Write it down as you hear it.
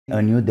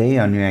A new day,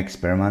 a new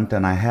experiment,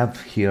 and I have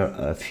here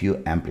a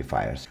few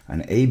amplifiers.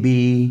 An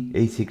AB,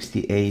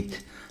 A68,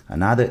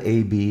 another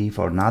AB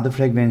for another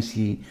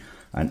frequency,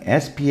 an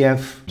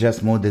SPF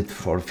just modded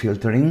for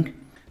filtering,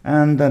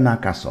 and an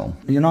Acasom.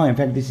 You know, in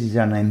fact, this is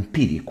an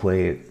empiric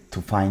way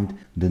to find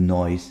the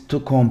noise, to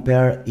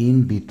compare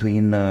in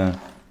between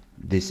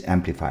these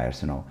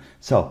amplifiers, you know.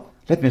 So,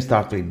 let me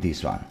start with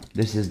this one.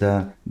 This is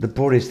the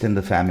poorest in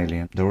the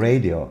family. The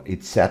radio,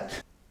 it's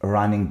set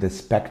running the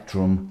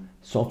Spectrum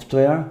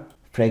software,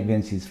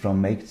 frequencies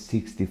from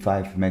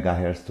 865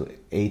 MHz to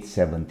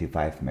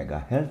 875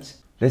 MHz.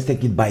 Let's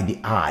take it by the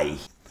eye.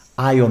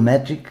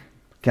 Iometric,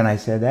 can I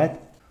say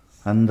that?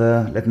 And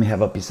let me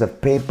have a piece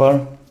of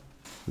paper.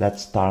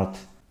 Let's start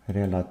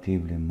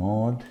relatively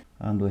mode.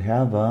 And we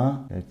have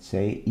a, let's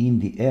say, in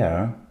the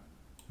air,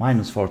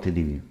 minus 40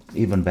 dB,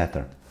 even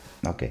better.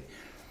 Okay,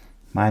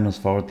 minus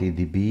 40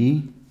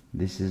 dB,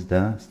 this is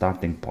the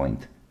starting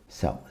point.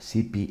 So,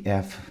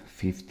 CPF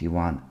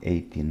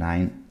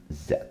 5189Z.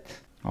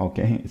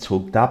 Okay, it's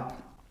hooked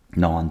up,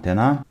 no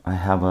antenna. I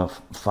have a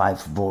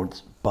 5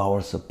 volts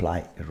power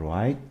supply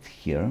right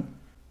here,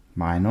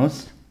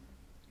 minus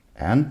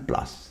and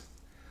plus.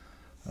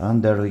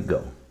 And there we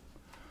go.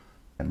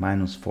 And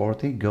minus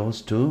 40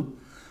 goes to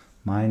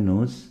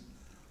minus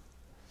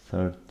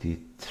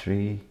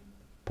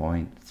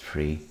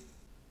 33.3.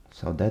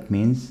 So that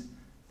means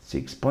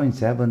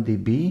 6.7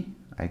 dB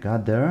I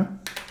got there.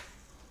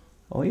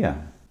 Oh yeah,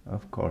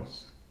 of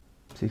course.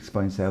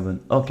 6.7.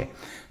 Okay,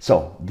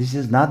 so this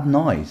is not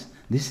noise.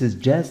 This is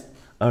just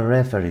a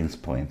reference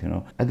point, you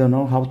know. I don't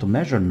know how to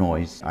measure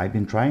noise. I've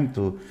been trying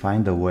to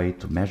find a way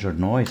to measure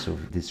noise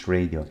of this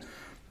radio,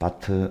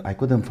 but I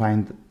couldn't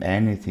find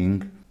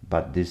anything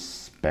but this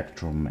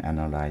spectrum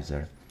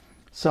analyzer.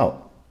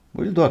 So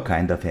we'll do a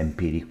kind of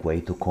empiric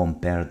way to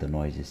compare the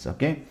noises,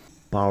 okay?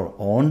 Power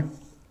on.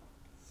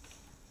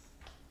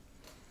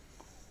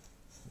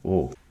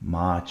 Oh,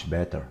 much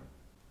better.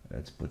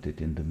 Let's put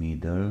it in the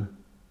middle.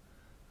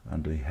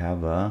 And we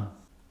have a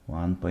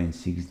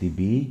 1.6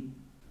 dB,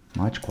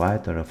 much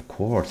quieter, of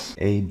course.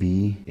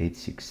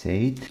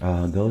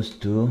 AB868 goes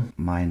to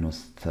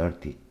minus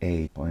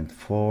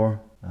 38.4,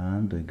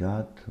 and we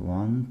got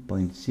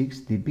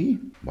 1.6 dB.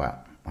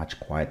 Well, much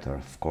quieter,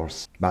 of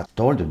course. But I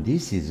told you,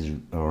 this is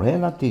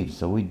relative,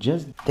 so we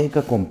just take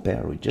a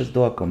compare. We just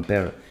do a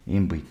compare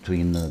in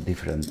between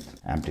different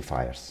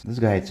amplifiers. This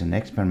guy is an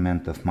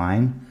experiment of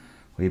mine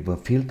with a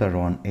filter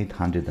on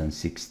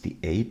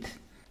 868.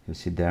 You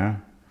see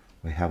there?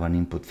 We have an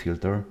input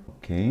filter,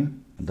 okay,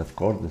 and of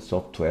course the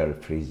software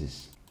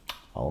freezes.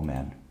 Oh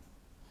man.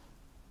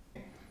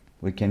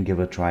 We can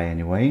give a try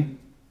anyway.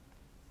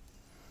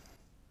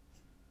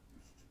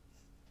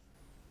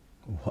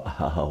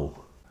 Wow,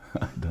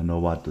 I don't know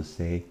what to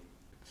say.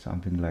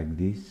 Something like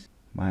this.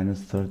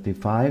 Minus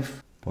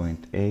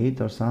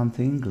 35.8 or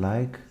something,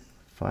 like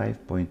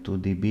 5.2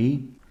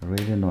 dB.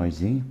 Really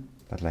noisy,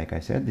 but like I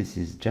said, this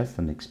is just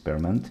an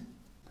experiment.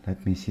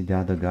 Let me see the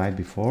other guy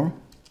before.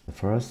 The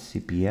first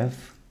CPF,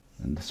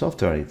 and the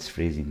software it's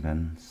freezing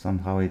and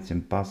somehow it's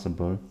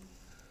impossible.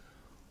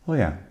 Oh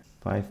yeah,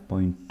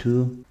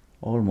 5.2,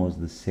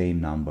 almost the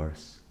same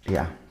numbers.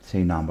 Yeah,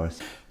 same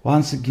numbers.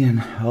 Once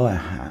again, oh,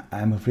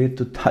 I'm afraid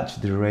to touch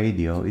the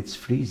radio, it's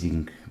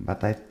freezing,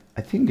 but I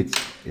think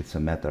it's a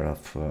matter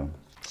of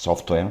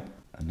software.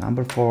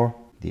 Number 4,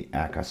 the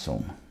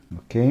Acasom.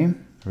 Okay,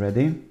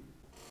 ready?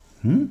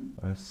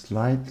 A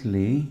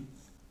slightly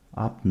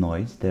up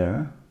noise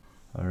there.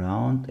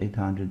 Around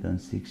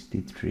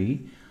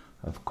 863,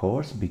 of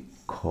course,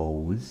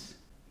 because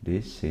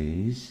this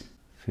is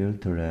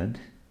filtered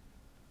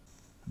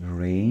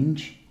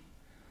range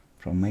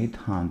from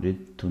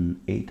 800 to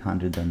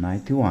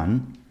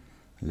 891.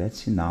 Let's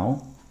see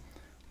now.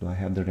 Do I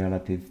have the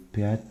relative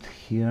pet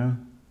here?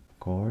 Of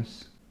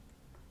course.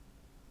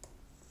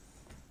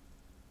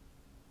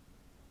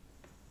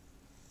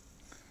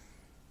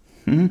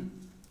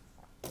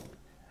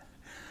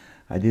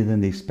 I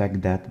didn't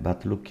expect that,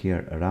 but look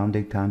here, around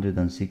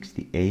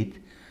 868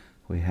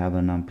 we have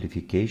an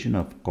amplification,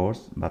 of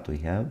course, but we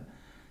have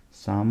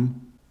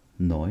some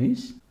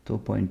noise.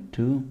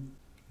 2.2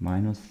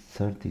 minus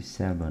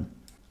 37.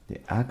 The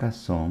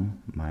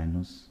Acasom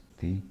minus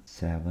the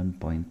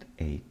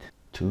 7.8,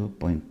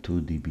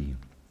 2.2 dB.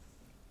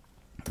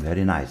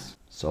 Very nice.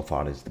 So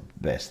far is the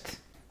best.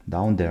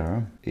 Down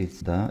there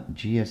is the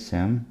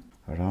GSM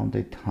around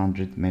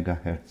 800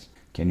 megahertz.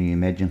 Can you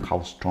imagine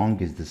how strong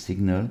is the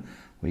signal?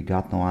 We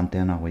got no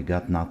antenna, we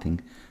got nothing,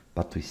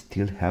 but we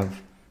still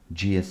have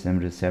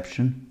GSM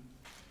reception,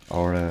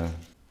 or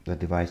the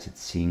device is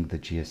seeing the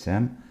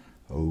GSM.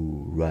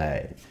 Oh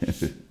right,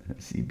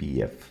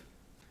 CBF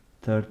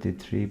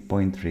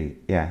 33.3.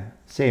 Yeah,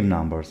 same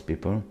numbers,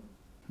 people,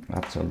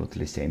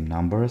 absolutely same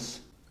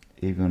numbers.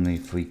 Even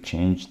if we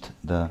changed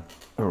the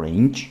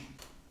range,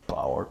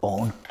 power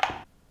on,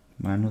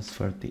 minus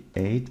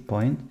 48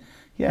 point,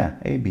 yeah,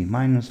 AB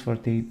minus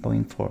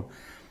 48.4,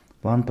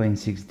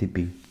 1.6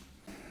 dB.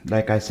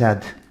 Like I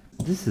said,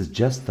 this is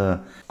just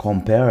a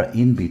compare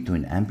in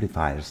between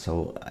amplifiers,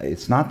 so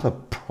it's not a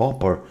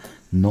proper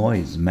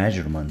noise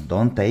measurement.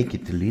 Don't take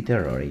it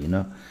literally, you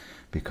know,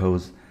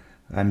 because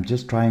I'm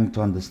just trying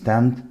to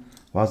understand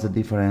what's the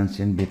difference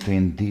in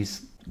between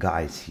these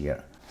guys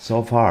here.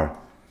 So far,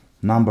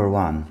 number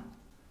one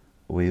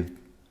with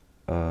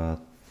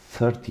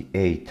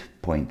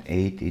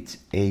 38.8, it's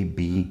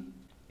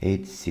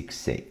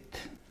AB868.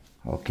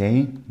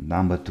 Okay,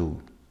 number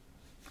two,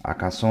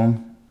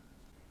 Acasom.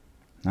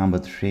 Number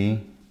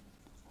three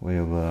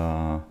with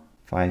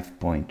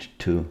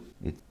 5.2,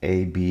 it's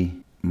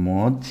AB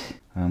mod,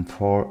 and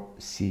 4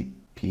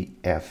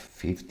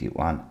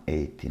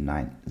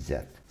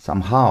 CPF5189Z.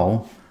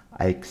 Somehow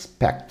I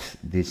expect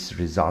these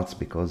results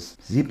because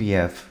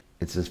ZPF,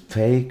 it's a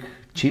fake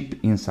chip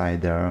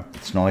inside there,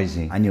 it's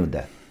noisy. I knew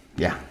that.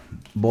 Yeah,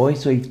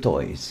 boys with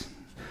toys.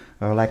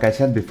 Like I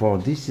said before,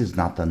 this is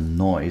not a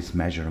noise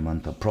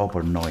measurement, a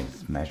proper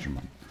noise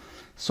measurement.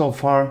 So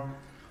far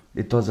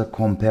it was a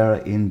compare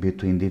in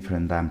between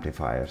different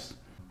amplifiers.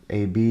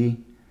 AB,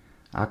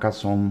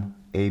 Acasom,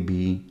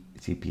 AB,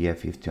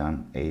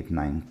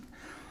 CPF5189.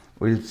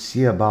 We'll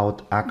see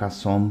about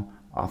Acasom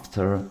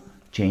after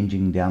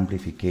changing the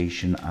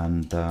amplification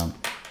and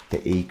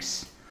the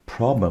X.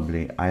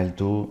 Probably I'll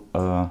do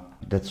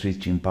that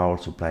switching power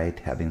supply it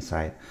have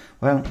inside.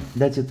 Well,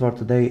 that's it for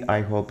today.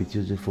 I hope it's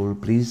useful.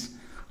 Please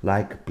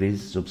like,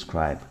 please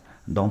subscribe.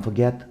 Don't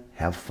forget,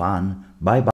 have fun. Bye bye.